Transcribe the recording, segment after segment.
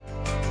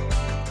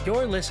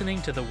You're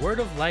listening to the Word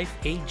of Life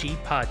AG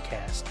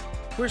podcast.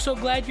 We're so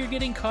glad you're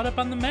getting caught up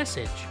on the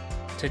message.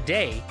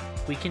 Today,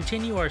 we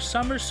continue our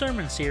summer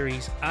sermon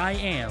series, I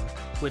Am,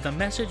 with a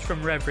message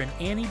from Reverend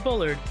Annie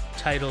Bullard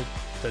titled,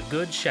 The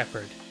Good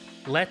Shepherd.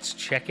 Let's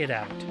check it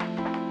out.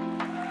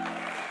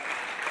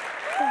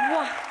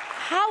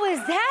 How is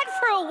that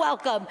for a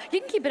welcome?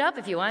 You can keep it up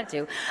if you want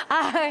to.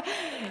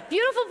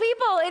 Beautiful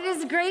people, it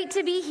is great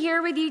to be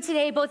here with you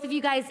today, both of you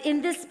guys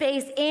in this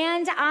space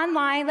and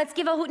online. Let's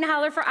give a hoot and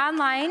holler for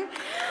online.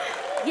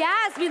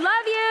 Yes, we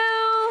love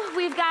you.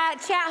 We've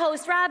got chat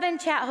host Robin,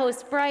 chat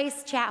host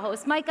Bryce, chat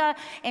host Micah,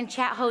 and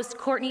chat host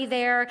Courtney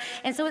there.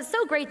 And so it's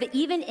so great that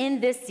even in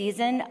this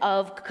season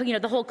of,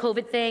 the whole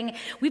COVID thing,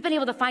 we've been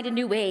able to find a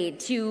new way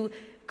to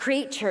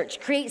create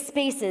church, create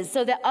spaces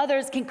so that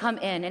others can come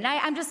in. And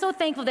I'm just so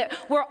thankful that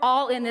we're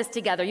all in this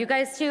together. You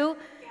guys too?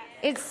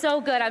 It's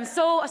so good. I'm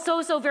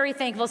so very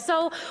thankful.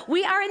 So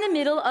we are in the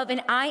middle of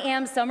an I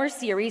Am summer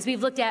series.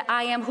 We've looked at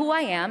I am who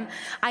I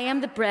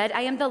am the bread,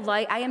 I am the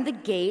light, I am the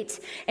gate.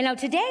 And now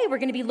today we're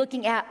going to be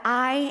looking at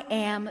I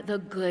am the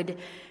good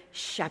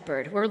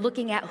shepherd. We're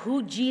looking at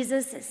who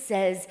Jesus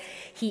says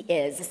he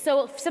is.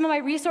 So some of my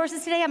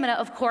resources today, I'm going to,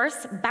 of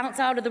course, bounce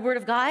out of the Word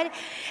of God.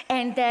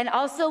 And then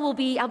also I'll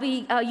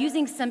be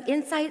using some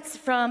insights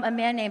from a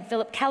man named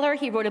Philip Keller.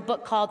 He wrote a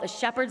book called A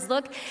Shepherd's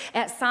Look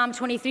at Psalm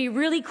 23.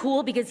 Really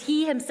cool because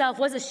he himself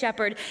was a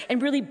shepherd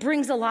and really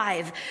brings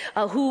alive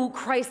who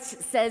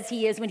Christ says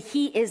he is when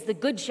he is the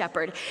good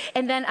shepherd.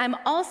 And then I'm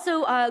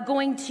also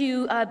going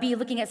to be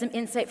looking at some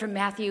insight from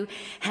Matthew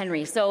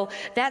Henry. So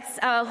that's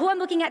who I'm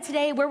looking at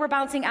today, where we're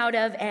bouncing out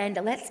of, and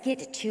let's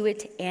get to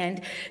it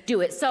and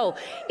do it. So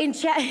in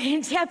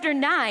chapter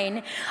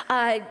 9,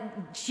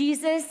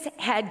 Jesus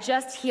had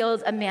just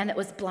healed a man that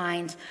was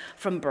blind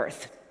from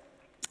birth.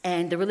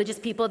 And the religious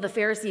people, the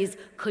Pharisees,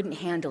 couldn't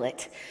handle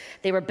it.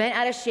 They were bent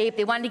out of shape.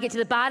 They wanted to get to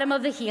the bottom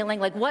of the healing.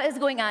 Like, what is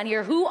going on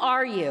here? Who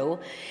are you?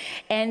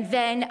 And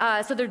then,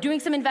 so they're doing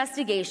some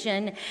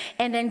investigation.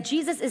 And then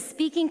Jesus is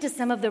speaking to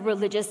some of the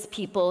religious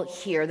people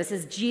here. This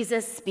is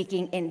Jesus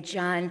speaking in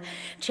John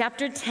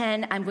chapter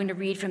 10. I'm going to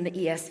read from the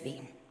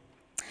ESV.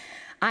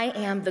 I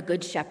am the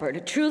good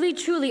shepherd. Truly,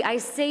 truly, I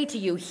say to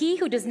you, he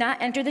who does not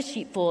enter the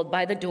sheepfold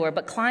by the door,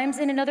 but climbs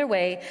in another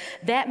way,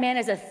 that man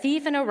is a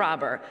thief and a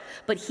robber.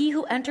 But he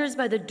who enters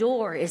by the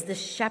door is the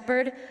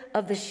shepherd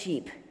of the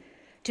sheep.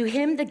 To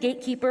him the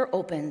gatekeeper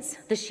opens.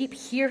 The sheep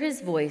hear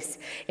his voice,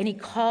 and he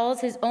calls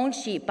his own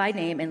sheep by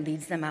name and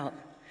leads them out.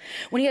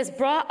 When he has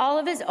brought all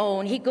of his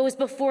own, he goes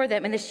before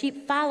them, and the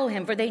sheep follow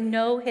him, for they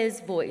know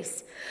his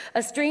voice.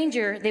 A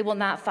stranger they will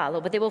not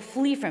follow, but they will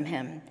flee from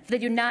him, for they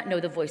do not know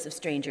the voice of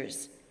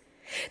strangers.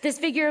 This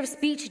figure of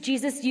speech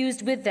Jesus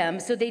used with them,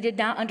 so they did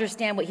not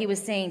understand what he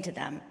was saying to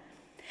them.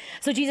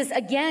 So Jesus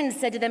again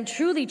said to them,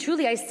 truly,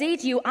 truly, I say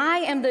to you, I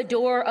am the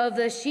door of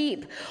the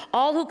sheep.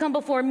 All who come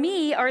before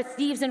me are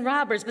thieves and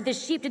robbers, but the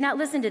sheep did not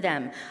listen to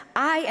them.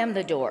 I am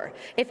the door.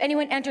 If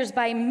anyone enters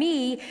by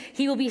me,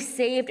 he will be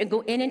saved and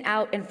go in and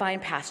out and find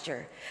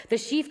pasture. The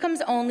sheep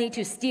comes only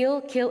to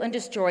steal, kill, and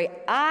destroy.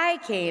 I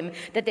came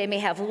that they may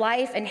have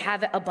life and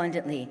have it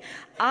abundantly.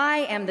 I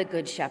am the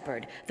good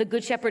shepherd. The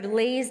good shepherd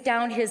lays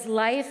down his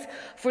life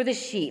for the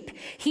sheep.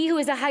 He who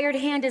is a hired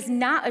hand is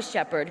not a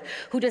shepherd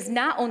who does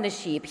not own the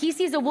sheep. He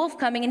sees a wolf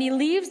coming and he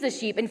leaves the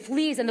sheep and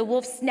flees, and the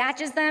wolf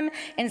snatches them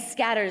and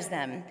scatters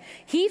them.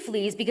 He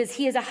flees because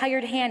he is a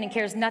hired hand and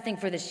cares nothing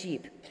for the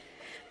sheep.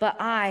 But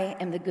I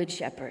am the good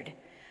shepherd.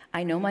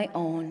 I know my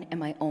own, and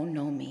my own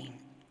know me.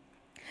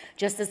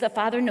 Just as the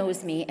Father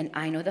knows me, and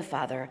I know the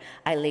Father,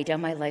 I lay down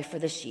my life for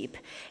the sheep.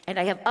 And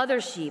I have other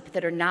sheep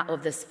that are not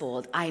of this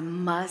fold. I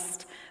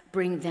must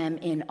bring them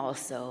in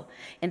also.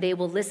 And they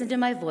will listen to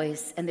my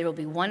voice, and there will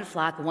be one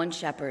flock, one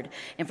shepherd.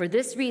 And for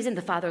this reason,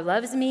 the Father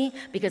loves me,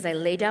 because I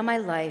lay down my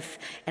life,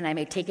 and I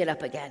may take it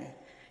up again.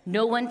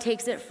 No one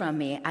takes it from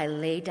me. I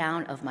lay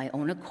down of my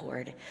own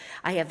accord.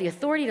 I have the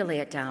authority to lay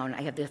it down.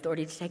 I have the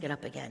authority to take it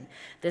up again.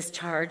 This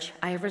charge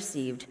I have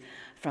received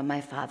from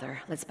my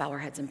Father. Let's bow our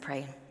heads and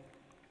pray.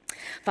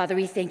 Father,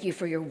 we thank you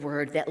for your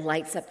word that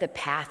lights up the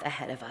path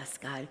ahead of us,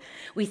 God.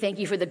 We thank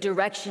you for the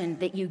direction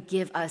that you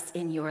give us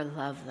in your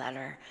love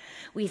letter.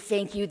 We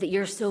thank you that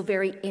you're so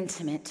very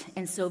intimate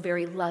and so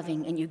very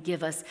loving, and you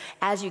give us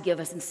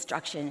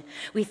instruction.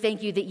 We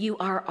thank you that you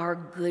are our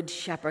good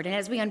shepherd. And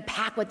as we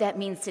unpack what that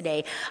means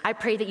today, I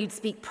pray that you'd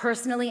speak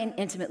personally and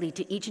intimately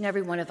to each and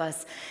every one of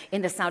us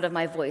in the sound of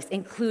my voice,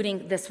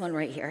 including this one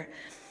right here.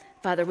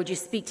 Father, would you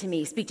speak to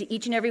me, speak to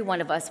each and every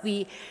one of us.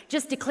 We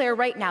just declare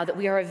right now that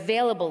we are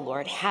available,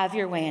 Lord. Have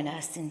your way in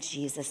us. In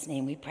Jesus'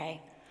 name we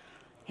pray.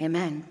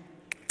 Amen.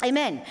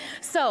 Amen.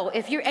 So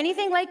if you're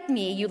anything like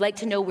me, you like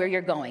to know where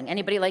you're going.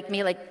 Anybody like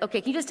me? Like,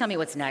 okay, can you just tell me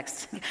what's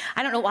next?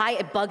 I don't know why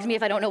it bugs me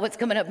if I don't know what's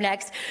coming up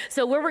next.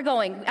 So where we're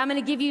going, I'm going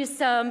to give you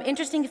some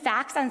interesting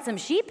facts on some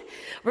sheep.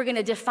 We're going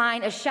to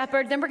define a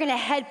shepherd. Then we're going to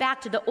head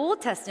back to the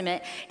Old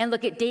Testament and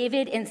look at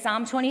David in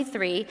Psalm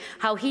 23,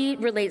 how he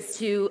relates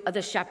to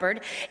the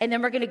shepherd. And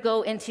then we're going to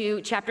go into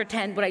chapter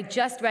 10, what I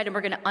just read, and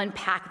we're going to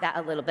unpack that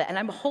a little bit. And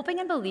I'm hoping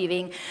and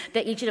believing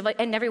that each of us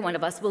and every one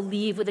of us will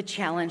leave with a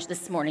challenge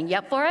this morning. You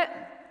up for it?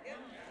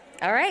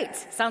 All right,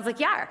 sounds like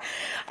you are.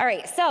 All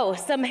right, so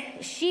some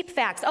sheep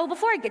facts. Oh,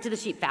 before I get to the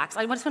sheep facts,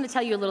 I just want to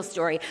tell you a little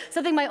story.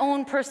 Something in my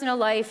own personal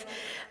life,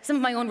 some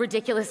of my own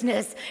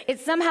ridiculousness. It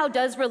somehow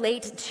does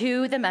relate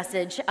to the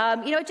message.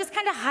 It just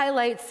kind of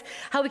highlights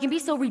how we can be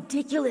so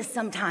ridiculous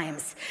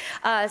sometimes.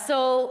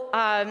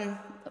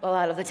 A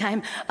lot of the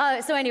time.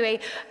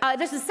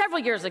 This is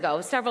several years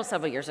ago.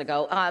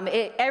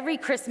 Every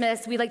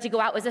Christmas, we like to go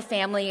out as a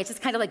family. It's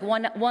just kind of like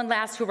one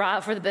last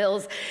hurrah for the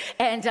Bills.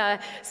 And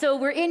so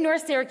we're in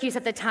North Syracuse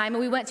at the time, and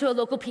we went to a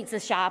local pizza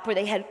shop where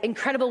they had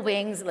incredible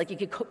wings, like you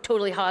could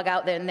totally hog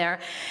out there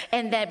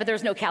and there. But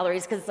there's no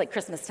calories because it's like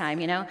Christmas time,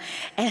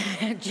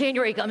 And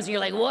January comes and you're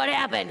like, what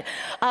happened?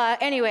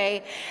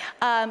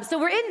 So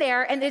we're in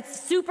there and it's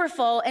super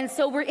full. And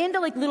so we're in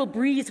the like little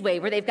breezeway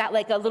where they've got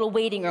like a little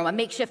waiting room, a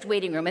makeshift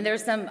waiting room. And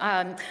there's some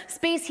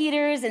space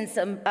heaters and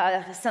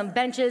some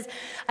benches.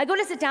 I go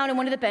to sit down on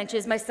one of the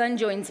benches. My son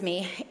joins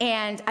me,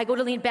 and I go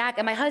to lean back,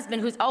 and my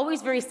husband, who's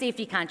always very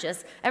safety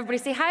conscious, everybody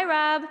say, hi,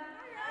 Rob.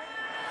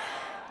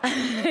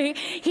 Hi, Rob.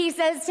 He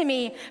says to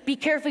me, be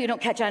careful you don't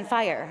catch on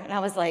fire. And I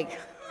was like,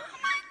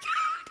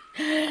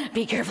 oh my God,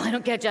 be careful I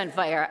don't catch on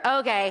fire.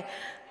 Okay,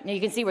 now you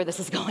can see where this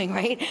is going,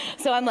 right?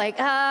 So I'm like,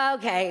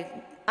 okay.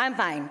 I'm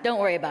fine, don't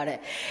worry about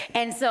it.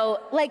 And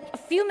so like a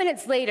few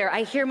minutes later,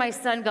 I hear my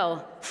son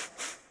go,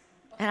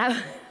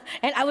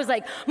 and I was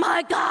like,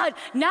 my God,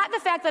 not the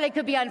fact that I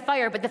could be on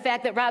fire, but the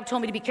fact that Rob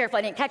told me to be careful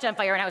I didn't catch on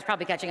fire, and I was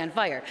probably catching on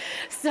fire.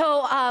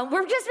 So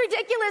we're just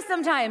ridiculous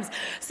sometimes.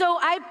 So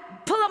I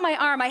pull up my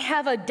arm, I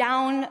have a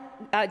down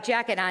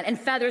jacket on, and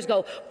feathers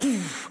go,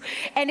 poof,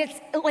 and it's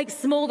like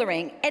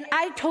smoldering. And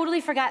I totally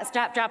forgot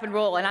stop, drop, and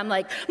roll, and I'm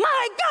like,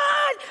 my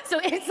God! So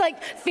it's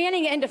like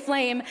fanning it into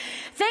flame.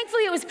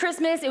 Thankfully, it was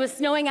Christmas, it was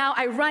snowing out,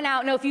 I run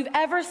out. Now, if you've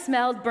ever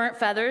smelled burnt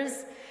feathers,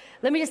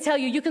 let me just tell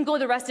you, you can go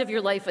the rest of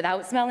your life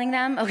without smelling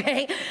them,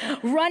 okay?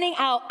 Running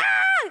out,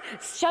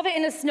 shove it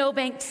in a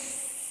snowbank.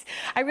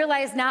 I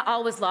realized not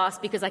all was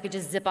lost because I could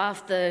just zip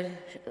off the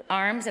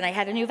arms and I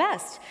had a new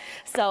vest.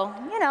 So,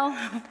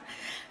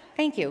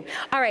 thank you.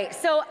 All right,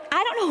 so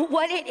I don't know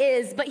what it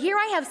is, but here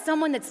I have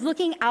someone that's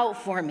looking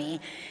out for me,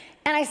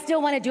 and I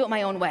still want to do it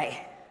my own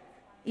way,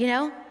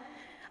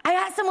 I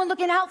got someone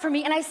looking out for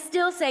me, and I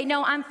still say,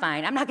 no, I'm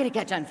fine. I'm not going to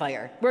catch on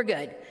fire. We're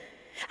good.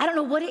 I don't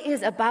know what it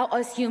is about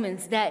us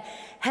humans that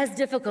has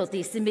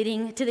difficulty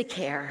submitting to the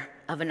care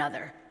of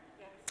another.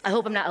 Yes. I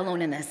hope I'm not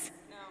alone in this.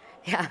 No.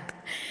 Yeah.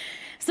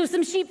 So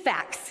some sheep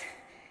facts.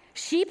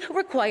 Sheep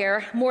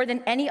require more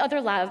than any other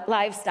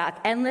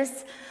livestock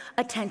endless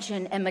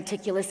attention and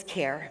meticulous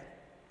care.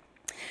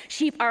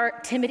 Sheep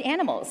are timid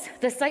animals.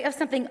 The sight of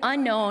something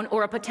unknown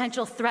or a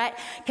potential threat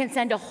can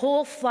send a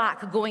whole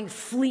flock going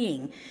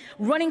fleeing,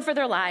 running for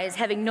their lives,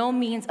 having no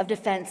means of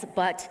defense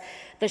but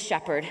the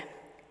shepherd.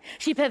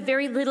 Sheep have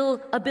very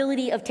little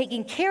ability of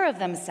taking care of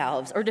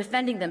themselves or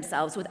defending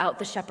themselves without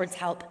the shepherd's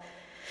help.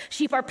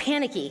 Sheep are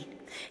panicky,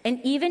 and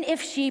even if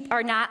sheep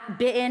are not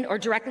bitten or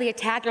directly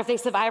attacked, or if they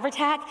survive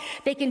attack,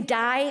 they can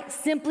die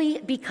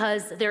simply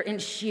because they're in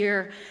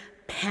sheer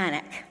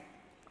panic.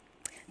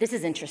 This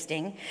is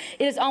interesting.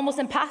 It is almost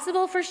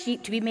impossible for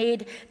sheep to be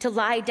made to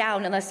lie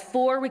down unless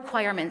 4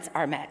 requirements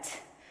are met.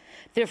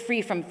 They're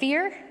free from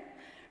fear,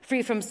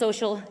 free from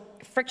social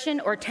friction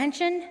or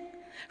tension,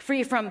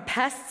 free from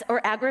pests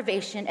or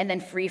aggravation, and then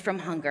free from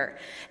hunger.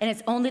 And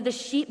it's only the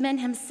sheepman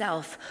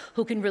himself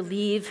who can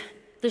relieve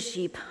the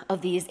sheep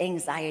of these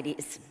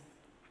anxieties.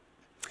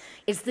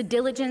 It's the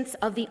diligence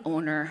of the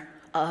owner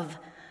of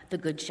the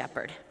good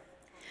shepherd.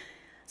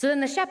 So then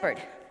the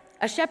shepherd.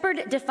 A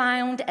shepherd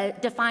defined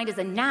as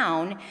a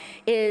noun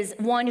is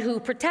one who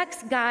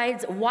protects,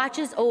 guides,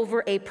 watches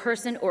over a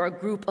person or a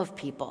group of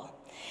people.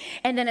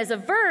 And then as a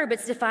verb,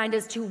 it's defined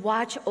as to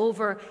watch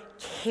over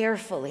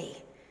carefully.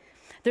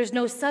 There's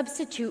no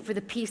substitute for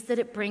the peace that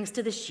it brings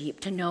to the sheep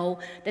to know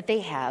that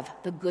they have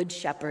the good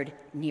shepherd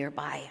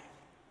nearby.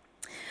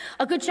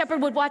 A good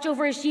shepherd would watch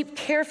over his sheep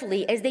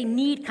carefully as they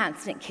need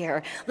constant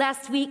care.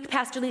 Last week,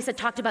 Pastor Lisa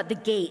talked about the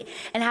gate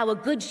and how a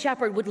good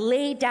shepherd would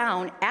lay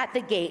down at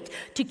the gate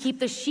to keep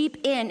the sheep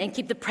in and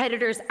keep the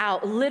predators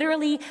out,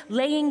 literally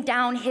laying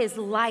down his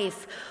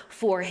life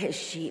for his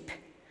sheep.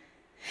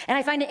 And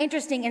I find it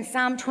interesting in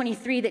Psalm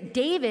 23 that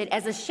David,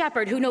 as a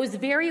shepherd who knows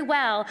very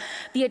well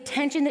the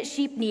attention that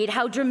sheep need,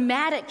 how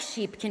dramatic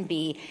sheep can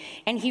be,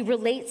 and he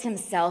relates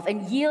himself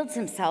and yields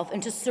himself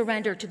into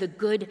surrender to the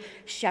good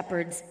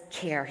shepherd's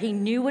care. He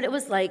knew what it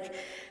was like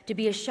to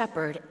be a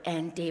shepherd,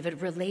 and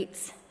David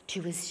relates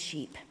to his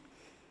sheep.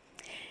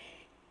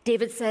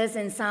 David says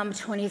in Psalm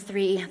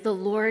 23, "The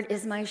Lord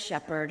is my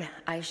shepherd,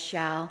 I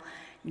shall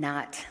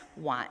not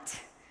want."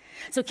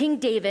 So King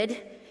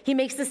David, he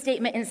makes the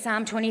statement in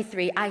Psalm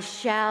 23, "I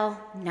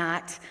shall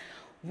not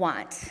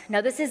want."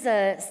 Now this is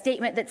a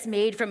statement that's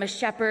made from a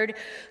shepherd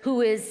who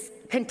is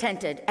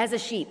contented as a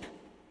sheep,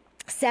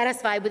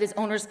 satisfied with his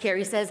owner's care.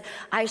 He says,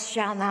 "I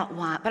shall not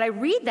want." But I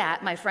read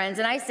that, my friends,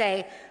 and I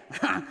say,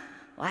 well,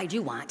 I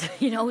do want,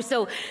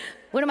 so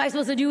what am I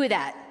supposed to do with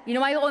that?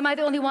 Am I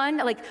the only one?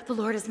 Like, the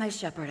Lord is my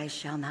shepherd, I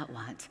shall not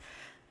want.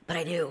 But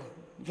I do,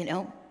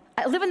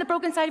 I live on the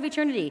broken side of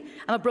eternity.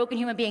 I'm a broken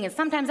human being, and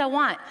sometimes I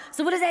want.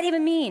 So what does that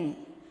even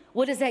mean?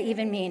 What does that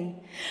even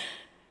mean?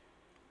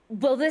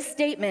 Well, this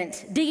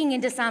statement, digging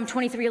into Psalm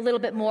 23 a little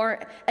bit more,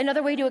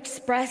 another way to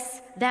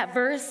express that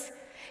verse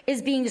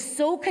is being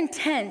so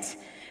content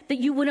that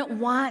you wouldn't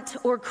want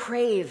or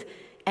crave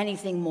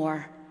anything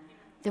more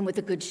than what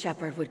the Good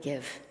Shepherd would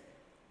give.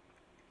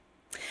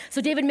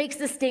 So David makes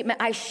this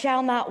statement, "I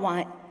shall not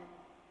want."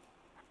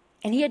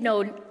 And he had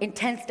known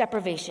intense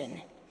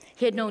deprivation.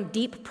 He had known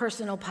deep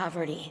personal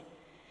poverty.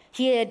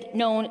 He had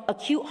known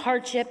acute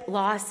hardship,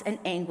 loss, and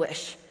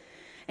anguish.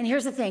 And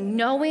here's the thing,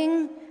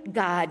 knowing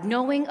God,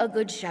 knowing a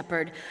good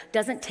shepherd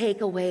doesn't take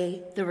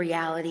away the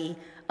reality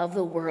of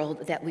the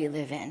world that we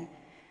live in.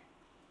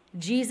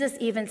 Jesus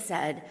even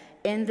said,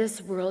 "In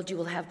this world you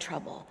will have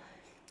trouble."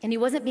 And he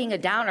wasn't being a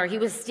downer, he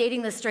was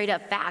stating the straight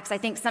up facts. I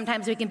think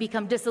sometimes we can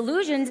become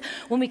disillusioned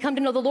when we come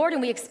to know the Lord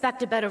and we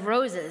expect a bed of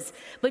roses.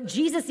 But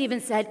Jesus even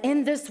said,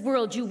 "In this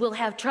world you will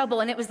have trouble."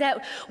 And it was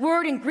that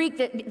word in Greek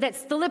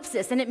that's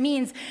thlipsis, and it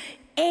means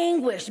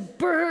anguish,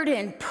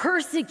 burden,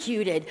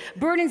 persecuted,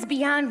 burdens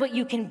beyond what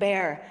you can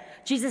bear.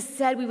 Jesus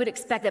said we would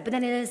expect that, but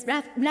then in his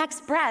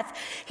next breath,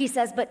 he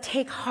says, "But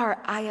take heart,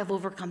 I have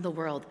overcome the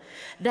world."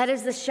 That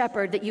is the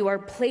shepherd that you are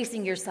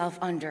placing yourself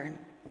under.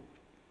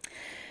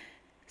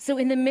 So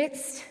in the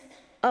midst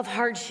of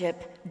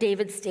hardship,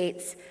 David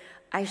states,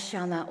 "I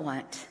shall not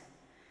want."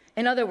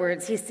 In other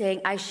words, he's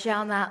saying, "I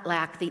shall not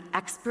lack the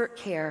expert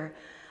care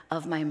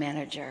of my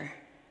manager."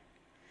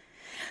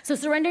 So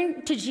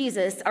surrendering to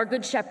Jesus, our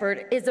good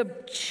shepherd, is a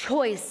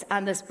choice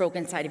on this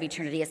broken side of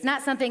eternity. It's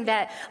not something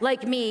that,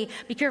 like me,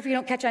 be careful you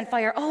don't catch on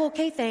fire. "Oh,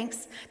 okay,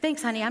 thanks.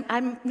 Thanks, honey.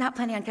 I'm not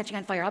planning on catching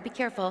on fire. I'll be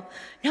careful."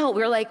 No,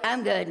 we're like,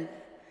 I'm good.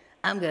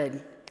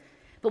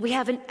 But we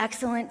have an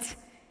excellent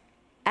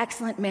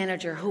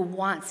manager who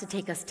wants to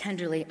take us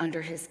tenderly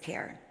under his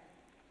care.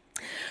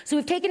 So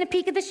we've taken a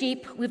peek at the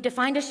sheep. We've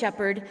defined a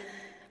shepherd.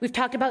 We've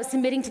talked about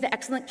submitting to the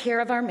excellent care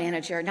of our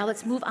manager. Now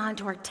let's move on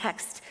to our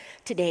text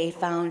today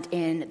found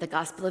in the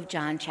Gospel of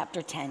John,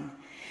 chapter 10.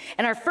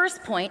 And our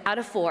first point out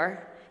of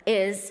 4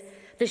 is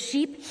the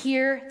sheep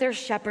hear their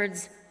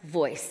shepherd's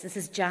voice. This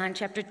is John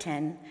chapter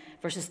 10,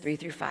 verses 3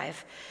 through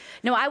 5.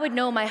 Now, I would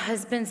know my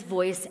husband's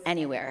voice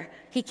anywhere.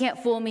 He can't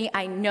fool me.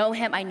 I know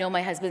him. I know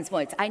my husband's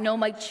voice. I know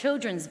my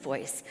children's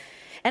voice.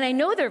 And I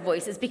know their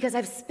voices because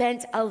I've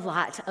spent a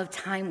lot of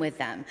time with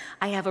them.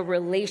 I have a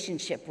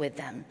relationship with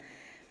them.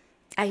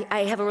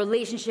 I have a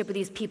relationship with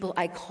these people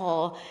I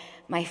call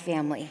my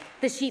family.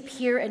 The sheep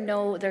hear and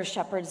know their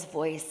shepherd's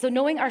voice. So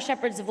knowing our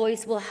shepherd's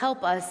voice will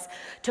help us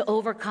to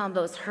overcome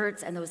those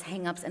hurts and those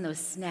hang-ups and those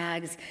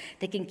snags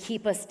that can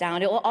keep us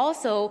down. It will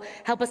also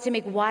help us to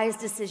make wise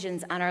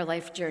decisions on our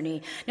life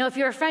journey. Now, if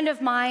you're a friend of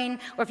mine,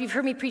 or if you've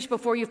heard me preach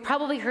before, you've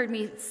probably heard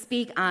me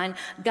speak on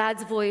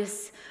God's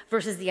voice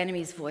versus the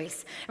enemy's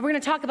voice. And we're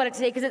going to talk about it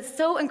today because it's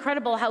so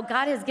incredible how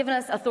God has given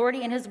us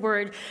authority in his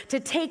word to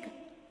take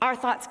our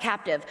thoughts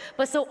captive.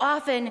 But so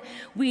often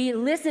we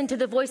listen to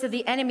the voice of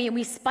the enemy and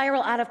we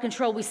spiral out of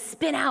control. We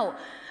spin out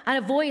on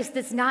a voice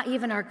that's not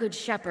even our good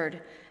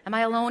shepherd. Am I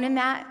alone in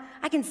that?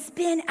 I can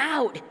spin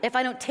out if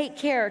I don't take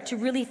care to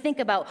really think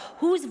about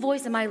whose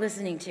voice am I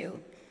listening to.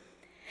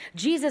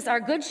 Jesus,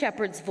 our good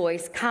shepherd's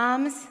voice,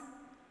 calms,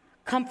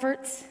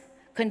 comforts,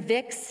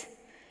 convicts,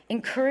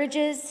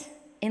 encourages,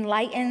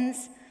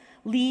 enlightens,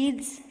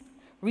 leads,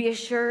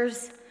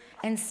 reassures,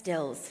 and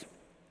stills.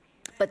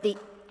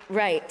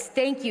 Right.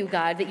 Thank you,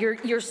 God, that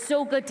you're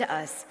so good to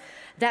us.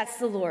 That's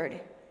the Lord.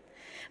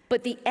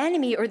 But the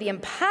enemy or the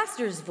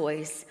imposter's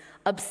voice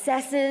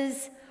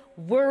obsesses,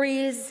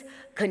 worries,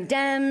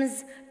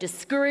 condemns,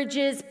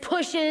 discourages,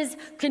 pushes,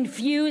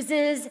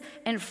 confuses,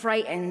 and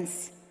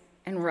frightens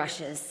and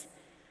rushes.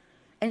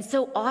 And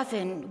so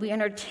often we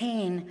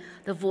entertain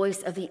the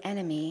voice of the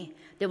enemy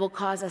that will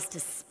cause us to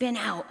spin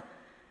out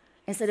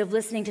instead of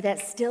listening to that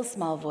still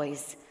small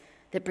voice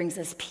that brings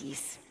us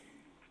peace.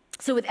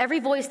 So with every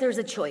voice, there's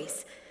a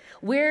choice.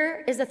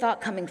 Where is the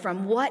thought coming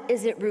from? What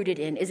is it rooted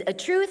in? Is it a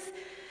truth?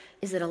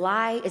 Is it a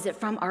lie? Is it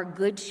from our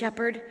good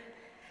shepherd?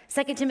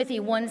 2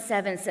 Timothy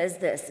 1:7 says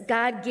this,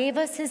 "God gave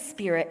us his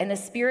spirit, and the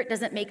spirit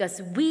doesn't make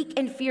us weak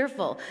and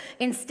fearful.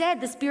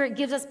 Instead, the spirit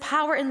gives us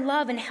power and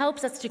love and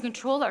helps us to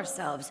control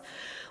ourselves."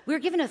 We're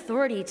given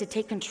authority to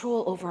take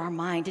control over our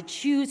mind, to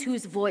choose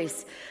whose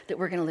voice that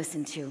we're going to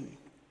listen to.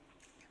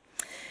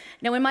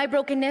 Now, in my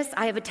brokenness,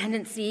 I have a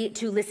tendency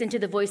to listen to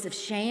the voice of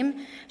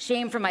shame.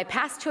 Shame for my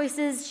past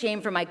choices,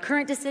 shame for my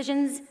current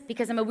decisions,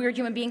 because I'm a weird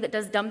human being that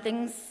does dumb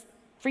things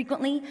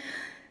frequently.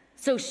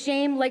 So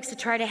shame likes to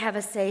try to have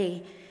a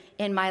say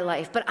in my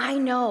life, but I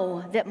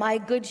know that my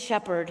good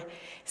shepherd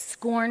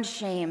scorned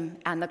shame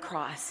on the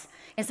cross.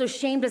 And so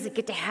shame doesn't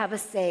get to have a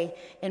say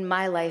in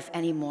my life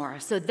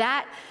anymore. So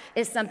that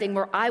is something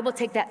where I will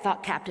take that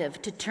thought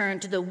captive to turn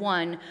to the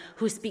one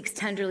who speaks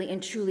tenderly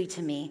and truly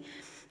to me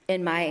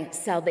in my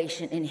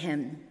salvation in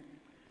him.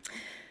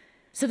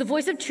 So the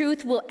voice of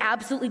truth will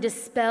absolutely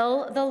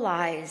dispel the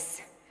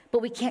lies,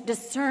 but we can't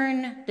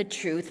discern the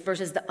truth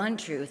versus the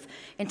untruth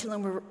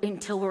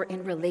until we're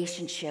in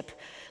relationship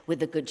with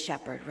the Good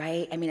Shepherd,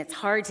 right? I mean, it's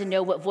hard to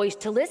know what voice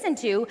to listen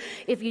to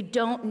if you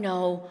don't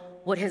know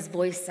what his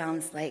voice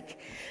sounds like.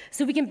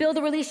 So we can build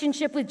a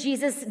relationship with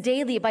Jesus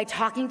daily by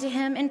talking to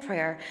him in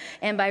prayer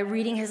and by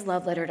reading his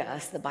love letter to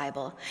us, the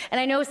Bible. And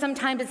I know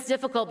sometimes it's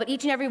difficult, but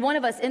each and every one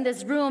of us in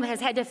this room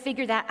has had to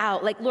figure that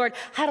out. Like, Lord,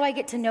 how do I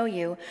get to know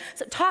you?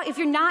 So talk, if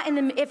you're not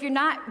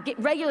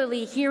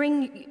regularly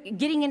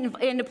getting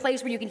in a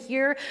place where you can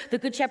hear the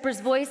Good Shepherd's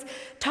voice,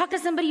 talk to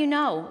somebody you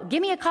know.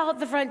 Give me a call at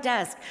the front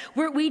desk.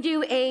 We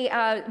do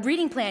a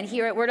reading plan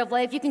here at Word of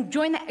Life. You can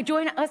join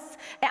us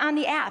on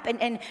the app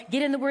and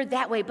get in the Word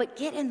that way, but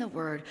get in the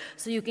Word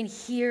so you can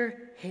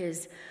hear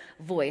his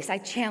voice. I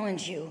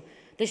challenge you.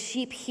 The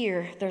sheep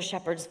hear their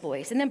shepherd's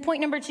voice. And then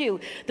point number 2,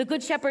 the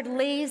Good Shepherd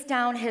lays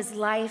down his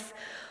life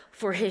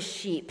for his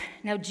sheep.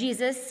 Now,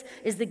 Jesus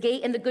is the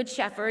gate and the Good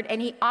Shepherd,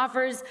 and he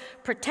offers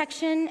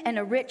protection and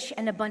a rich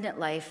and abundant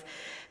life.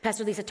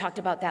 Pastor Lisa talked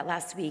about that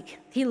last week.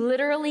 He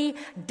literally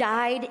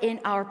died in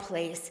our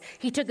place.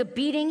 He took a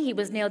beating. He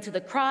was nailed to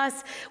the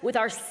cross with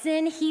our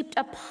sin heaped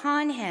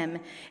upon him.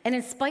 And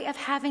in spite of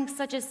having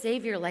such a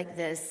Savior like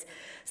this,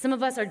 some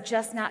of us are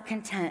just not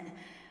content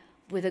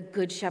with a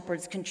Good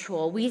Shepherd's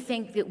control. We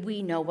think that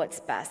we know what's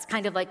best,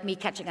 kind of like me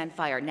catching on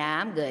fire. Nah,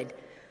 I'm good.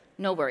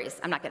 No worries.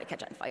 I'm not going to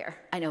catch on fire.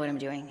 I know what I'm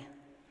doing.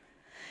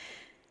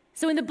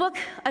 So in the book,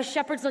 A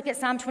Shepherd's Look at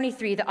Psalm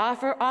 23, the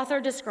author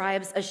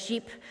describes a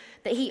sheep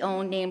that he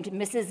owned named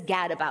Mrs.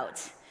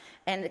 Gadabout.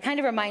 And it kind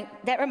of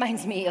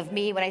reminds me of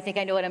me when I think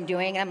I know what I'm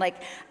doing. And I'm like,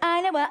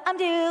 I know what I'm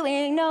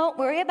doing, don't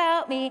worry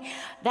about me.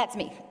 That's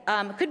me.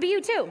 Could be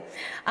you too.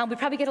 We'd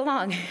probably get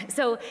along.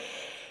 So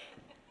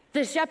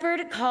the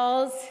shepherd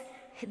calls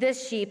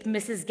this sheep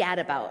Mrs.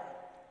 Gadabout.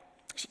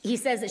 He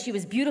says that she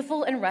was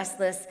beautiful and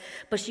restless,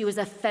 but she was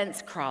a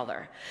fence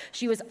crawler.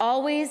 She was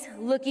always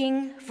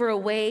looking for a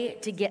way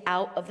to get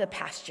out of the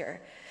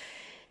pasture.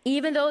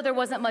 Even though there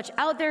wasn't much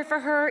out there for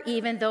her,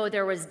 even though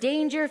there was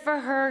danger for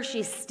her,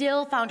 she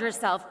still found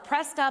herself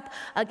pressed up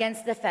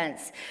against the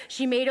fence.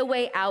 She made a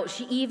way out.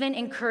 She even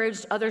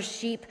encouraged other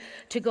sheep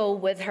to go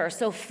with her.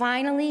 So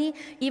finally,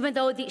 even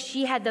though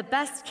she had the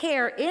best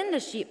care in the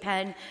sheep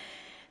pen,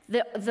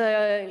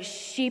 the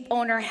sheep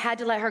owner had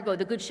to let her go.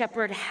 The Good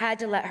Shepherd had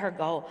to let her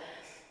go.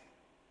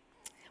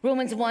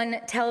 Romans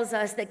 1 tells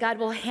us that God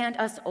will hand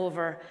us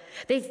over.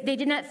 They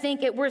did not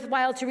think it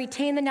worthwhile to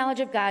retain the knowledge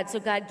of God, so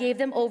God gave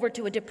them over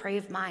to a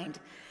depraved mind.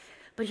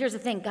 But here's the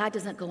thing, God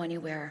doesn't go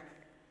anywhere.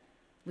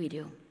 We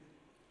do.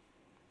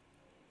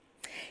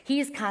 He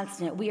is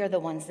constant. We are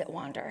the ones that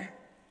wander.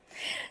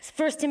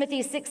 1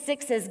 Timothy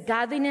 6:6 says,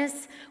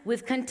 godliness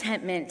with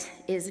contentment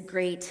is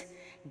great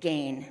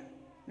gain.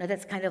 Now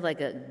that's kind of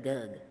like a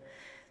gug.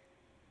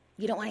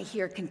 You don't want to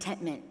hear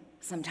contentment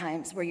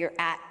sometimes where you're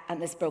at on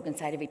this broken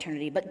side of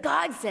eternity. But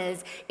God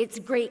says it's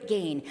great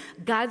gain.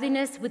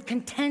 Godliness with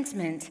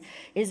contentment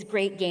is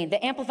great gain.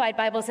 The Amplified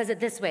Bible says it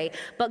this way,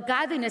 but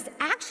godliness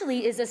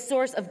actually is a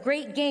source of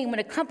great gain when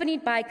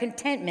accompanied by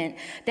contentment,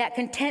 that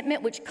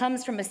contentment which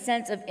comes from a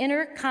sense of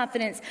inner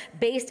confidence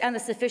based on the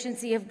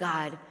sufficiency of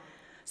God.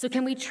 So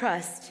can we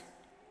trust?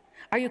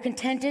 Are you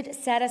contented,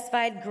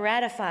 satisfied,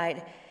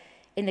 gratified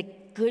in the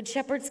Good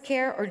Shepherd's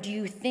care, or do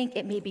you think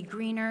it may be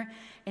greener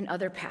in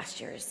other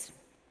pastures?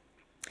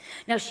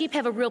 Now, sheep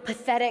have a real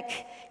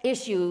pathetic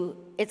issue.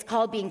 It's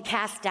called being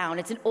cast down.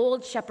 It's an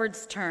old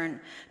shepherd's term.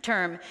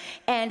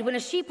 And when a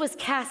sheep was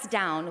cast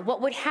down,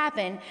 what would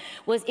happen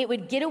was it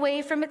would get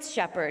away from its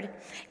shepherd,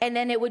 and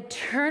then it would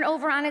turn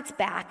over on its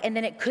back, and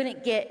then it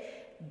couldn't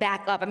get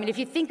back up. I mean, if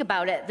you think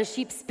about it, the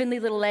sheep's spindly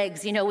little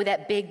legs, with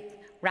that big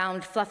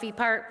round fluffy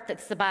part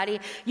that's the body,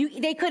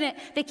 they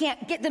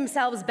can't get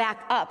themselves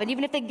back up. And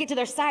even if they get to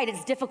their side,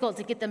 it's difficult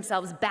to get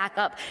themselves back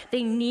up.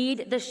 They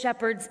need the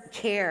shepherd's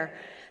care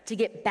to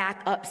get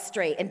back up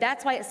straight. And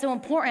that's why it's so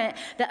important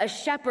that a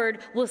shepherd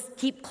will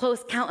keep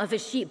close count of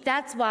his sheep.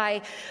 That's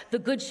why the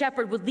Good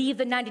Shepherd would leave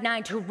the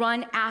 99 to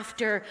run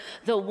after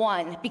the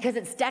one, because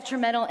it's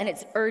detrimental and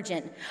it's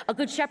urgent. A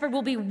Good Shepherd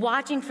will be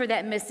watching for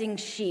that missing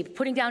sheep,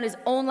 putting down his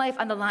own life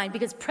on the line,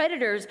 because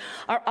predators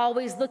are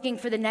always looking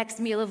for the next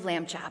meal of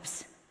lamb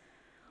chops.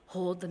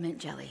 Hold the mint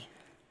jelly.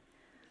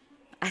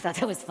 I thought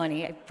that was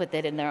funny. I put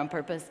that in there on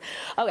purpose.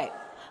 Okay,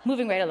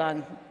 moving right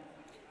along.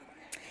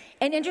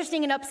 An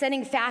interesting and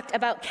upsetting fact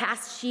about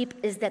cast sheep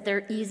is that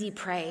they're easy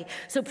prey.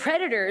 So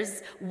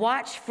predators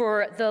watch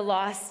for the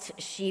lost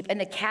sheep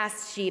and the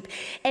cast sheep,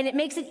 and it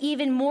makes it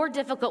even more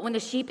difficult when the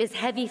sheep is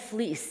heavy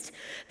fleeced,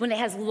 when it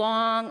has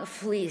long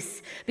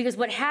fleece. Because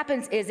what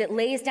happens is it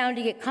lays down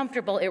to get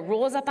comfortable, it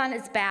rolls up on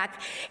its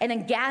back, and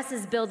then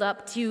gases build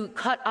up to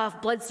cut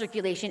off blood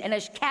circulation, and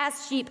a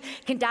cast sheep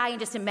can die in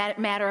just a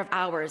matter of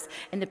hours.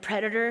 And the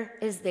predator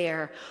is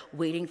there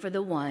waiting for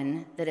the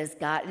one that has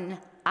gotten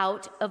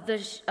out of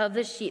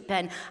the sheep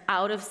pen,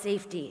 out of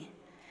safety.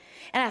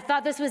 And I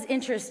thought this was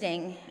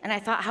interesting, and I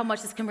thought how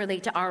much this can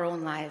relate to our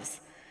own lives.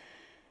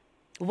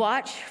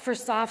 Watch for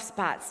soft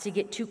spots to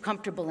get too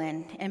comfortable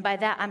in, and by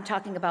that I'm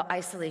talking about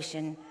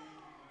isolation,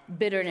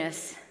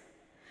 bitterness,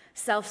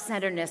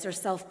 self-centeredness, or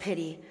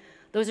self-pity.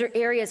 Those are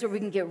areas where we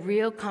can get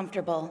real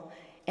comfortable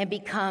and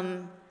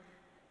become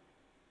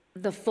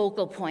the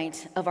focal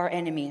point of our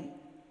enemy.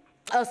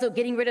 Also,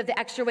 getting rid of the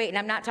extra weight, and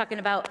I'm talking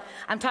about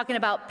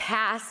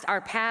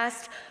our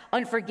past,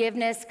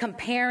 unforgiveness,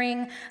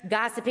 comparing,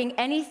 gossiping,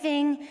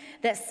 anything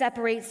that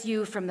separates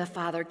you from the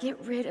Father.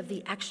 Get rid of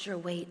the extra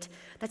weight.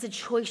 That's a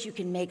choice you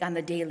can make on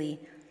the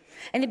daily.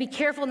 And to be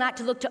careful not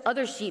to look to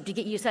other sheep to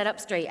get you set up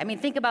straight. I mean,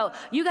 think about,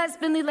 you got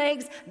spindly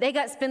legs, they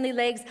got spindly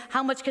legs,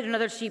 how much could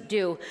another sheep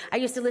do? I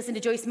used to listen to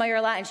Joyce Meyer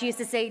a lot, and she used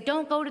to say,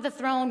 don't go to the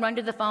throne, run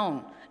to the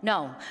phone.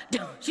 No,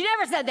 she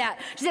never said that.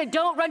 She said,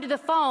 don't run to the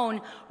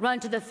phone, run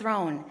to the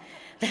throne.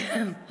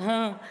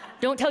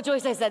 Don't tell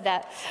Joyce I said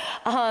that.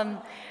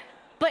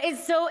 But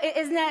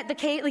isn't that the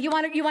case? Like you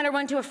want to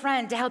run to a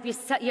friend to help you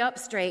set you up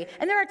straight.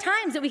 And there are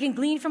times that we can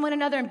glean from one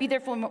another and be there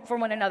for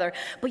one another.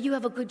 But you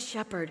have a good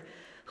shepherd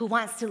who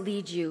wants to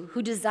lead you,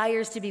 who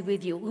desires to be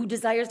with you, who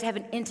desires to have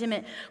an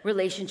intimate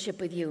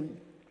relationship with you.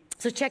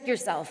 So check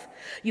yourself.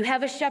 You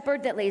have a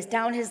shepherd that lays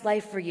down his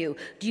life for you.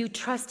 Do you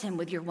trust him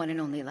with your one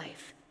and only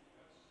life?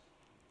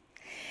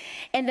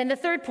 And then the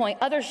third point,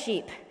 other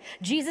sheep.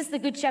 Jesus, the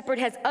good shepherd,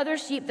 has other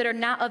sheep that are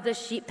not of the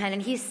sheep pen.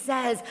 And he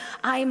says,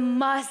 I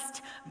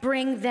must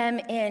bring them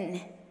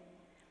in.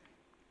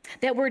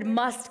 That word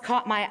must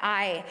caught my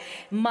eye,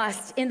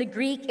 must. In the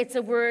Greek, it's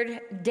a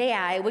word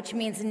dei, which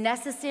means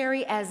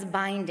necessary as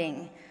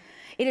binding.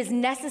 It is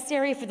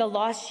necessary for the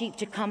lost sheep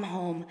to come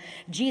home.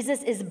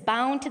 Jesus is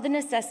bound to the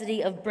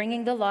necessity of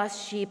bringing the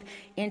lost sheep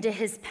into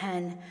his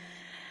pen.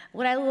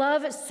 What I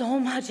love so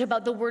much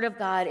about the Word of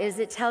God is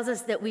it tells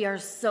us that we are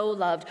so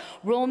loved.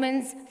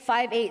 Romans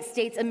 5:8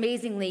 states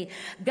amazingly,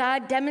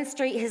 God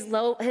demonstrates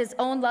his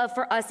own love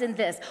for us in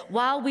this.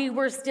 While we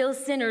were still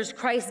sinners,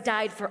 Christ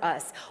died for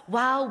us.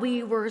 While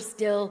we were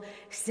still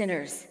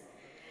sinners.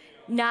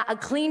 Not a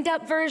cleaned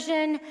up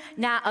version,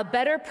 not a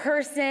better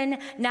person,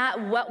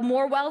 not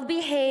more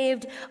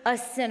well-behaved, a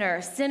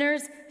sinner.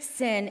 Sinners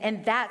sin,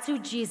 and that's who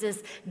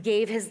Jesus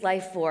gave his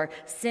life for.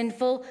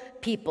 Sinful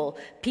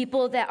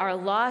people that are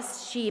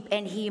lost sheep,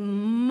 and he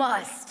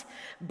must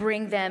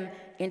bring them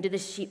into the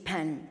sheep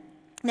pen.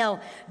 Now,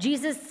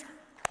 Jesus,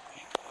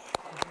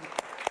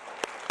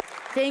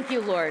 thank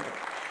you, Lord.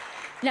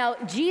 Now,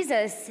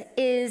 Jesus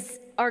is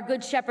our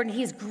good shepherd, and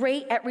he's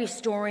great at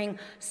restoring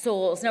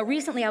souls. Now,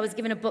 recently I was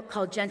given a book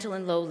called Gentle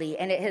and Lowly,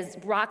 and it has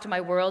rocked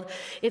my world.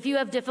 If you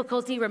have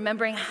difficulty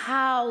remembering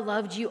how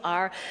loved you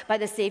are by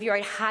the Savior,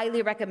 I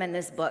highly recommend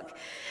this book.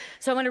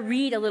 So I want to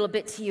read a little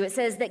bit to you. It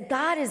says that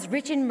God is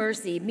rich in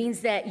mercy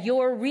means that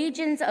your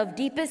regions of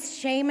deepest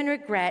shame and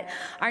regret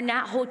are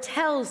not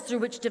hotels through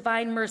which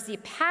divine mercy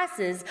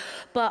passes,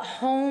 but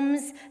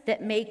homes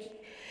that make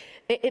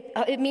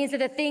It means that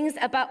the things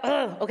about,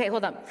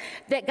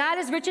 that God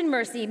is rich in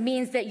mercy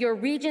means that your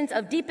regions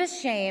of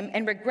deepest shame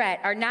and regret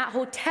are not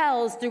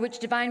hotels through which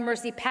divine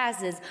mercy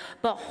passes,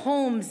 but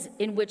homes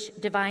in which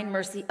divine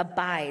mercy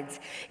abides.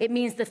 It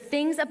means the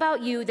things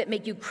about you that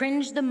make you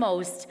cringe the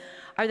most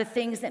are the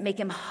things that make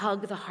him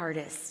hug the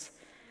hardest.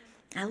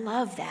 I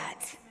love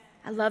that.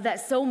 I love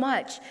that so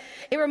much.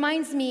 It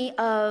reminds me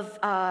of,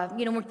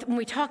 when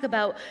we talk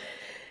about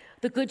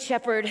the good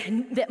shepherd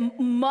that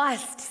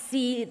must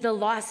see the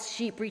lost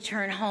sheep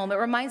return home. It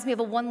reminds me of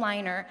a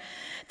one-liner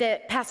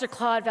that Pastor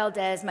Claude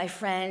Valdez, my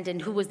friend,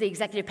 and who was the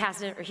executive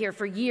pastor here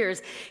for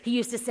years, he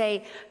used to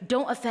say,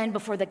 don't offend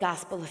before the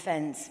gospel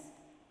offends.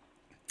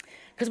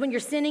 Because when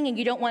you're sinning and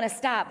you don't want to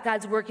stop,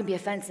 God's word can be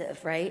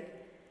offensive, right?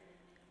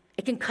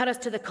 It can cut us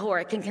to the core,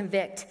 it can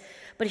convict.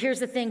 But here's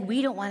the thing,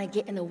 we don't want to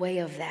get in the way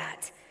of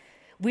that.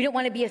 We don't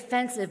want to be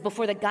offensive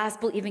before the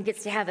gospel even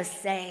gets to have a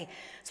say.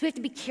 So we have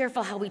to be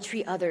careful how we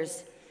treat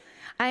others.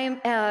 I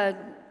am a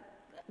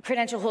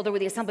credential holder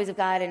with the Assemblies of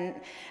God, and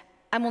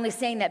I'm only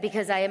saying that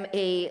because I am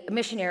a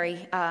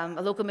missionary,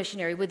 a local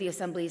missionary with the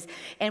Assemblies,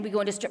 and we go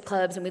into strip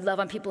clubs and we love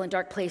on people in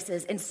dark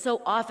places. And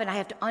so often I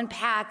have to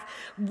unpack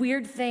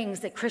weird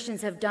things that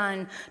Christians have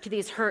done to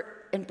these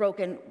hurt and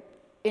broken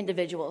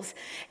individuals.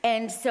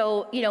 And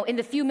so, in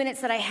the few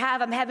minutes that I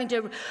have, I'm having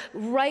to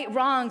right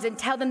wrongs and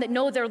tell them that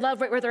no, they're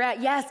loved right where they're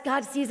at. Yes,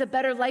 God sees a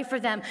better life for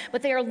them,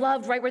 but they are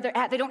loved right where they're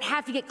at. They don't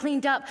have to get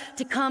cleaned up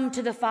to come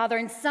to the Father.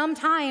 And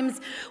sometimes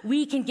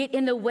we can get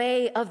in the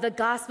way of the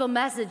gospel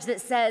message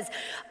that says,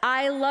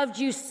 I loved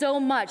you so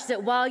much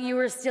that while you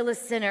were still a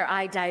sinner,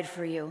 I died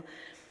for you.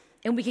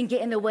 And we can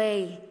get in the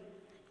way,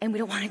 and we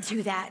don't want to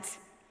do that.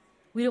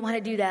 We don't want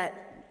to do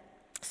that.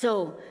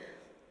 So,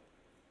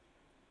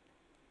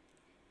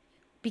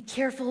 be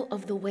careful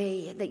of the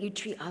way that you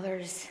treat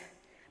others.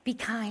 Be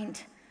kind.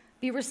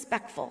 Be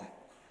respectful.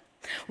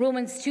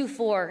 Romans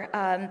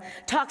 2:4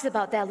 talks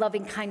about that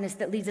loving kindness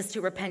that leads us to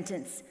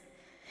repentance.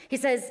 He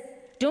says,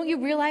 don't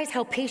you realize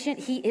how patient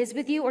he is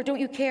with you, or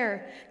don't you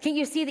care? Can't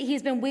you see that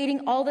he's been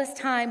waiting all this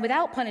time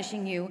without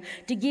punishing you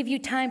to give you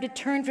time to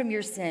turn from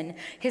your sin?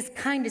 His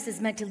kindness is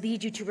meant to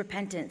lead you to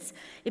repentance.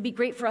 It'd be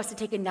great for us to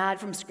take a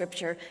nod from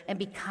Scripture and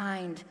be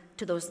kind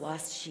to those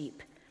lost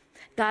sheep.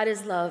 God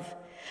is love.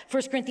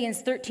 1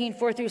 Corinthians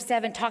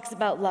 13:4-7 talks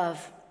about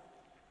love.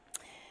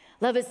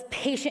 Love is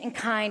patient and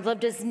kind.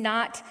 Love does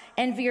not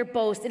envy or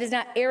boast. It is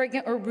not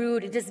arrogant or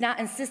rude. It does not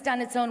insist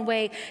on its own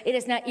way. It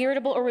is not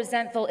irritable or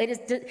resentful.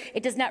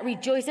 It does not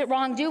rejoice at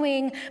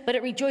wrongdoing, but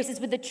it rejoices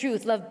with the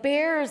truth. Love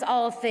bears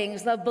all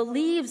things. Love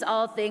believes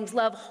all things.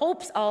 Love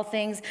hopes all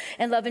things.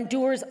 And love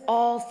endures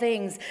all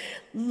things.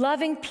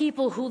 Loving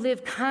people who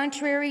live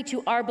contrary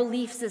to our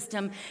belief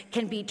system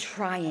can be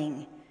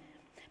trying.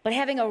 But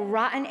having a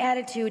rotten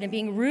attitude and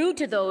being rude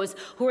to those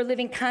who are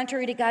living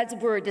contrary to God's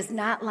word does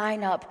not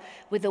line up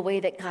with the way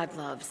that God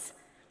loves.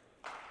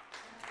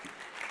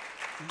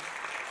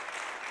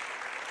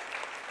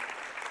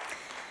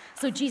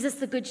 So Jesus,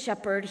 the Good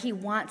Shepherd, he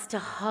wants to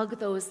hug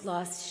those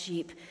lost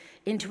sheep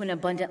into an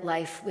abundant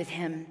life with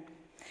him.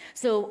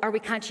 So are we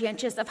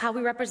conscientious of how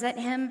we represent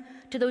him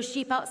to those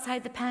sheep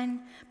outside the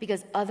pen?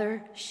 Because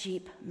other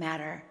sheep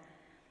matter.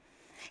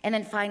 And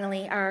then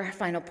finally, our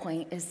final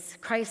point is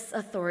Christ's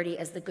authority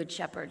as the Good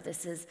Shepherd.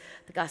 This is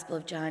the Gospel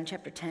of John,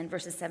 chapter 10,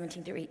 verses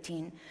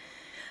 17-18.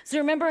 So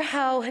remember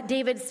how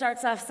David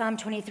starts off Psalm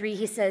 23.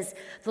 He says,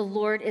 the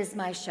Lord is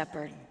my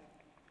shepherd.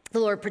 The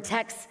Lord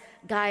protects,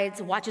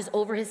 guides, watches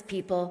over his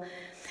people.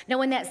 Now,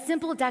 when that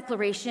simple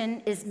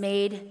declaration is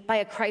made by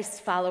a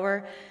Christ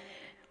follower,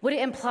 what it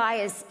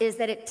implies is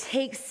that it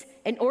takes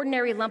an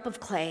ordinary lump of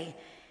clay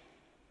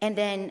and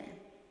then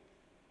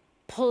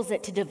pulls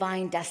it to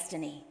divine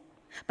destiny.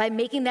 By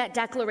making that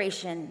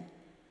declaration,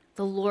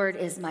 the Lord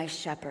is my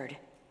shepherd,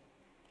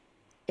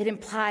 it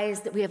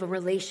implies that we have a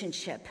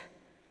relationship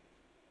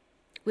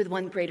with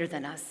one greater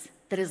than us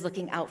that is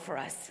looking out for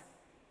us.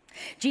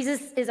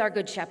 Jesus is our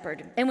good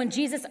shepherd. And when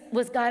Jesus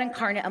was God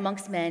incarnate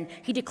amongst men,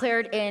 he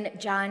declared in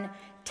John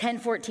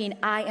 10:14,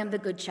 I am the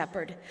good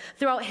shepherd.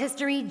 Throughout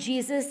history,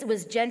 Jesus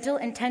was gentle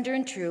and tender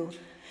and true.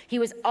 He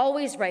was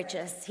always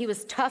righteous. He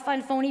was tough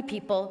on phony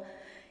people,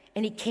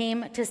 and he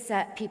came to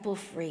set people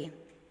free.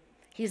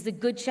 He's the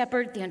good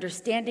shepherd, the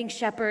understanding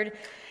shepherd.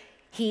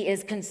 He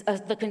is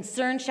the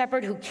concerned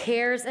shepherd who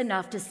cares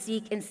enough to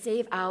seek and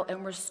save out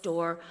and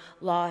restore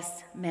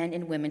lost men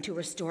and women, to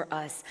restore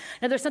us.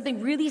 Now, there's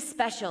something really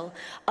special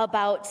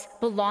about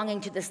belonging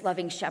to this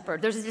loving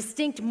shepherd. There's a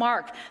distinct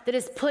mark that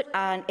is put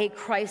on a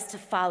Christ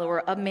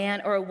follower, a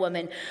man or a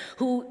woman,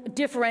 who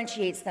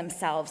differentiates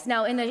themselves.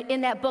 Now,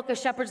 in that book, A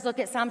Shepherd's Look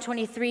at Psalm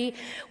 23,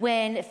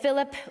 when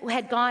Philip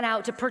had gone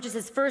out to purchase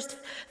his first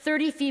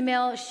 30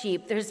 female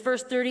sheep, his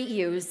first 30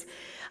 ewes,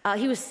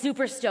 he was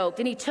super stoked,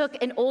 and he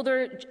took an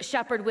older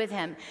shepherd with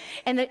him,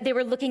 and they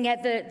were looking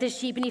at the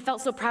sheep, and he felt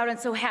so proud and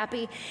so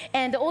happy.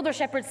 And the older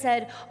shepherd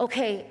said,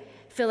 okay,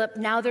 Philip,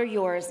 now they're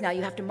yours. Now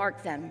you have to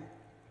mark them.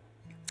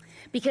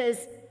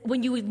 Because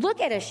when you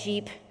look at a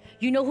sheep,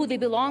 you know who they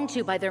belong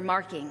to by their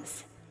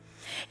markings.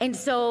 And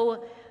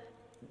so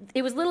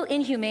it was a little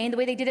inhumane the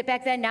way they did it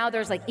back then. Now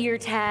there's like ear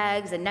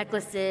tags and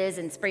necklaces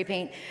and spray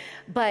paint.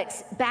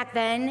 But back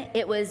then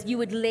it was, you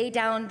would lay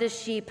down the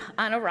sheep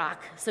on a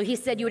rock. So he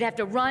said you would have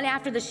to run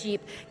after the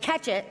sheep,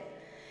 catch it,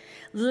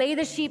 lay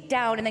the sheep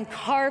down, and then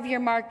carve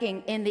your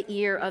marking in the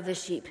ear of the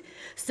sheep,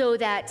 so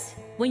that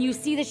when you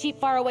see the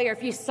sheep far away, or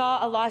if you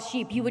saw a lost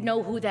sheep, you would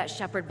know who that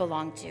shepherd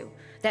belonged to,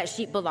 that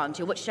sheep belonged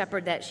to, what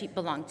shepherd that sheep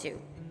belonged to.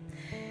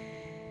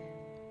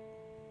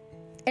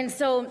 And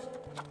so,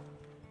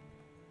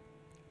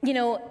 you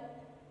know,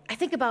 I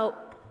think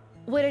about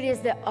what it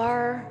is that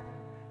our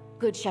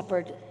good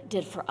shepherd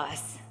did for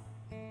us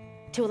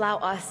to allow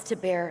us to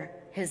bear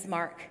his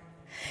mark.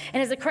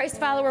 And as a Christ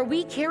follower,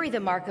 we carry the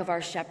mark of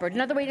our shepherd.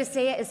 Another way to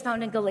say it is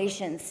found in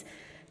Galatians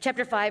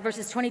chapter 5,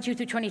 verses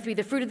 22-23.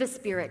 The fruit of the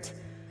Spirit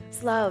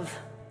is love,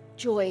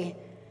 joy,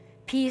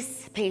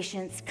 peace,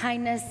 patience,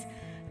 kindness,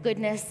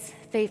 goodness,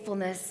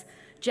 faithfulness,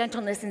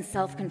 gentleness, and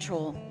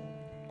self-control.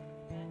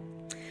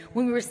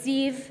 When we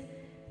receive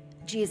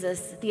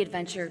Jesus, the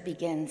adventure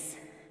begins.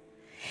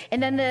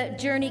 And then the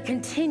journey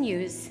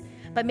continues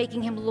by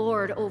making him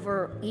Lord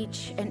over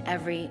each and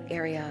every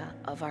area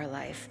of our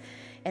life.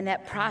 And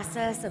that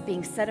process of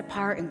being set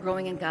apart and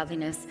growing in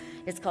godliness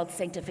is called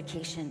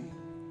sanctification.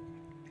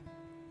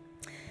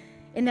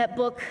 In that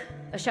book,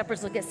 A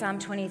Shepherd's Look at Psalm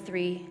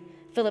 23,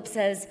 Philip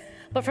says,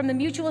 "But from the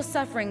mutual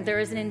suffering there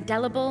is an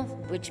indelible,"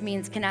 which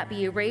means cannot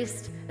be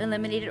erased,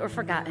 eliminated, or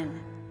forgotten.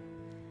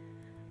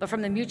 "But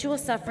from the mutual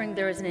suffering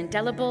there is an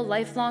indelible,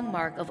 lifelong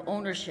mark of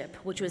ownership,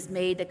 which was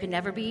made that could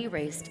never be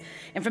erased.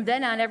 And from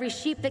then on, every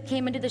sheep that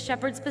came into the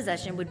shepherd's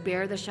possession would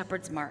bear the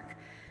shepherd's mark."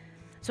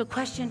 So a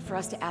question for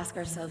us to ask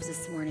ourselves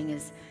this morning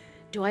is,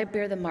 do I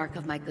bear the mark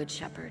of my good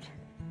shepherd?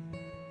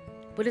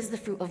 What is the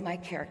fruit of my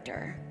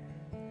character?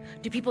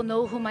 Do people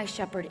know who my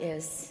shepherd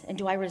is? And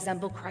do I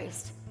resemble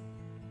Christ?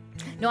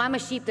 No, I'm a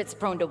sheep that's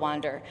prone to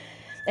wander,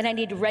 and I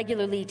need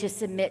regularly to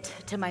submit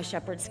to my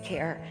shepherd's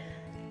care.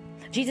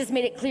 Jesus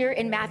made it clear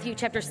in Matthew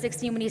chapter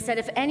 16 when he said,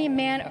 "If any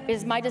man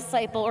is my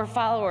disciple or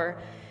follower,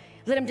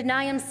 let him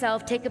deny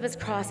himself, take up his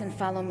cross, and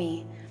follow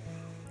me."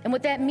 And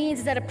what that means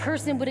is that a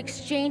person would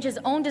exchange his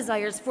own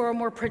desires for a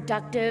more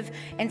productive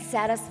and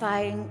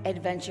satisfying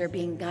adventure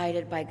being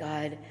guided by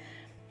God.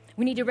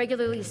 We need to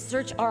regularly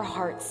search our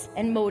hearts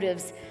and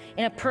motives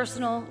in a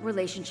personal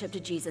relationship to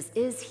Jesus.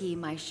 Is he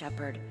my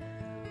shepherd,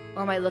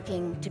 or am I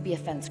looking to be a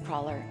fence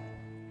crawler?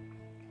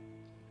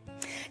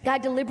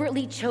 God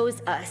deliberately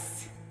chose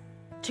us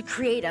to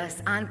create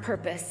us on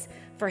purpose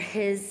for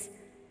his,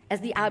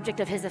 as the object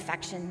of his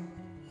affection.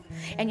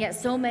 And yet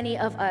so many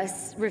of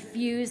us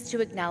refuse to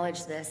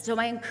acknowledge this. So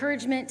my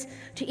encouragement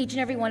to each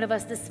and every one of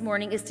us this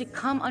morning is to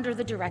come under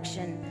the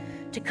direction,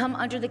 to come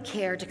under the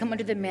care, to come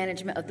under the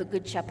management of the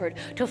Good Shepherd,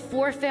 to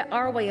forfeit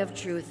our way of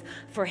truth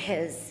for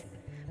his,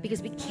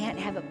 because we can't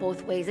have it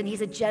both ways. And he's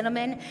a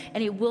gentleman,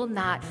 and he will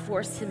not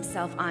force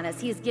himself on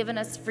us. He has given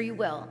us free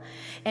will.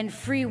 And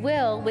free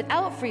will,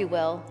 without free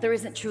will, there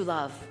isn't true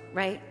love,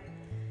 right?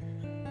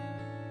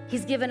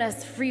 He's given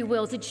us free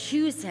will to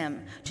choose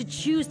him, to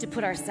choose to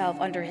put ourselves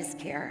under his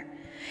care.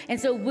 And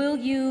so will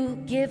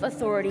you give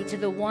authority to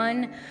the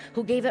one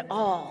who gave it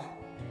all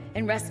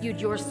and rescued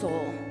your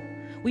soul?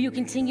 Will you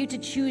continue to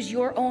choose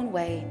your own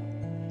way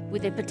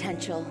with the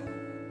potential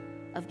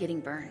of getting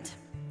burned?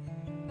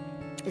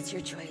 It's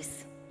your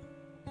choice.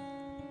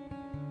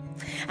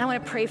 I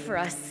want to pray for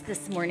us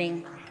this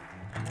morning.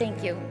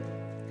 Thank you.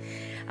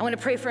 I want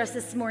to pray for us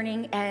this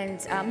morning, and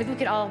maybe we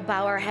could all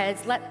bow our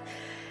heads. Let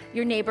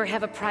your neighbor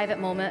have a private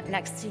moment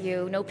next to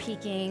you. No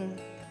peeking.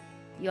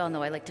 You all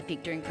know I like to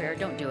peek during prayer.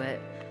 Don't do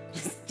it.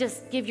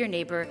 Just give your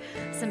neighbor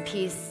some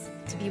peace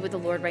to be with the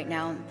Lord right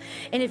now.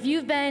 And if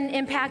you've been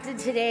impacted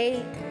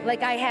today,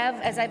 like I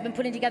have, as I've been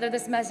putting together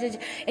this message,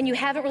 and you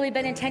haven't really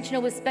been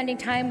intentional with spending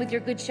time with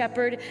your Good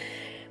Shepherd,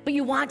 but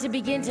you want to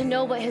begin to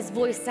know what his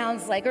voice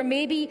sounds like, or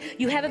maybe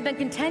you haven't been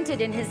contented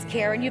in his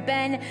care and you've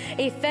been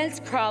a fence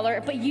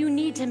crawler, but you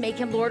need to make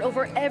him Lord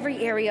over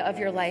every area of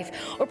your life.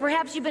 Or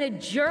perhaps you've been a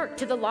jerk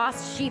to the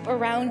lost sheep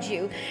around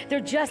you. They're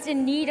just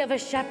in need of a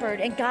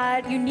shepherd, and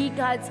God, you need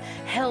God's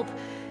help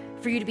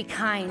for you to be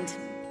kind.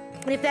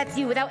 And if that's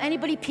you, without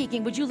anybody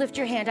peeking, would you lift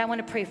your hand? I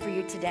want to pray for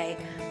you today.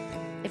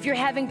 If you're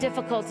having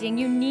difficulty and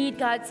you need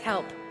God's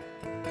help,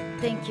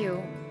 thank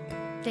you.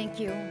 Thank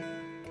you.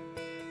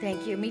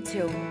 Thank you. Me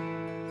too.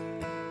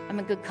 I'm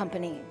in good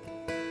company.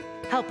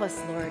 Help us,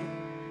 Lord.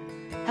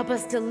 Help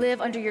us to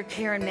live under your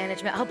care and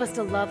management. Help us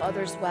to love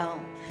others well.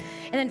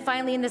 And then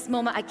finally, in this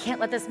moment, I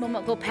can't let this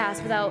moment go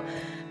past without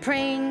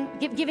praying,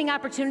 giving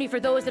opportunity for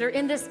those that are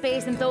in this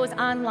space and those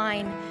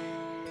online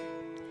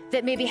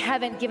that maybe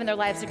haven't given their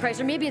lives to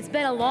Christ. Or maybe it's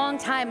been a long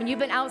time and you've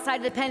been outside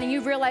of the pen and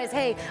you've realized,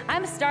 hey,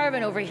 I'm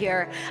starving over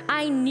here.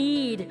 I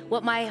need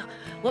what my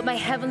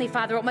Heavenly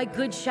Father, what my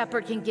Good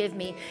Shepherd can give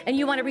me. And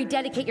you want to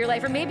rededicate your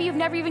life. Or maybe you've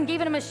never even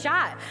given him a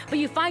shot, but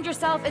you find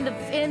yourself in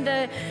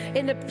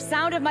the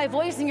sound of my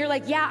voice and you're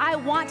like, yeah, I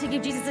want to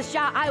give Jesus a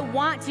shot. I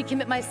want to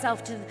commit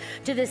myself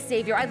to this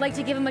Savior. I'd like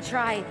to give him a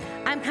try.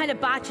 I'm kind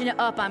of botching it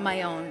up on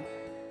my own.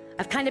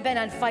 I've kind of been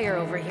on fire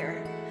over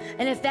here.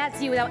 And if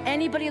that's you, without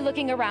anybody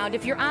looking around,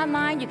 if you're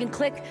online, you can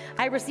click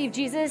I receive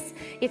Jesus.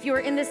 If you're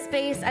in this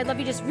space, I'd love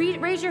you just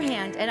raise your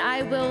hand and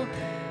I will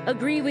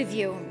agree with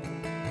you.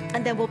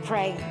 And then we'll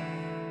pray.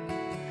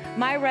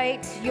 My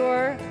right,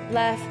 your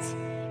left,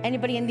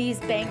 anybody in these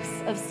banks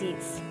of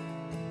seats,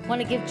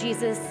 want to give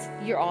Jesus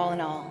your all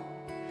in all.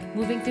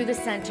 Moving through the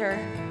center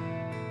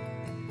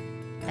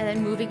and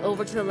then moving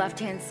over to the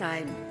left-hand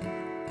side.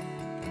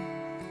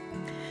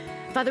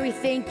 Father, we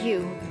thank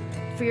you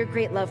for your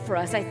great love for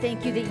us. I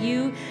thank you that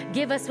you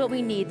give us what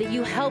we need, that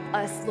you help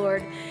us,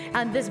 Lord,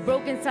 on this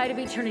broken side of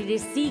eternity to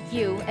seek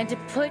you and to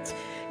put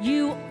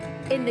you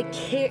in the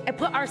care,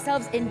 put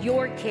ourselves in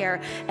your care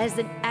as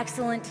an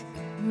excellent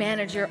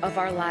manager of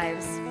our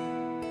lives.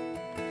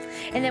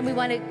 And then we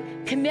want to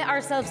commit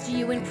ourselves to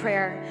you in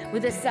prayer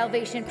with a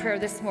salvation prayer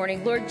this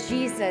morning. Lord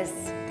Jesus,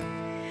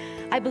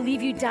 I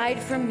believe you died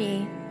for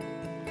me.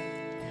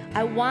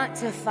 I want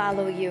to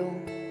follow you.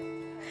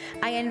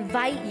 I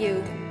invite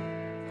you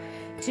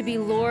to be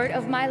Lord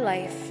of my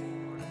life.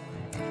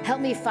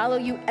 Help me follow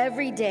you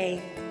every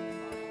day.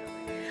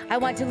 I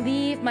want to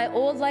leave my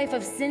old life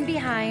of sin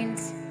behind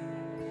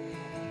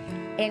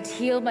and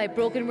heal my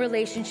broken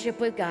relationship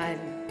with God.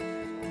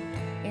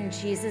 In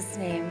Jesus'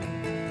 name,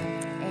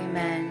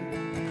 amen.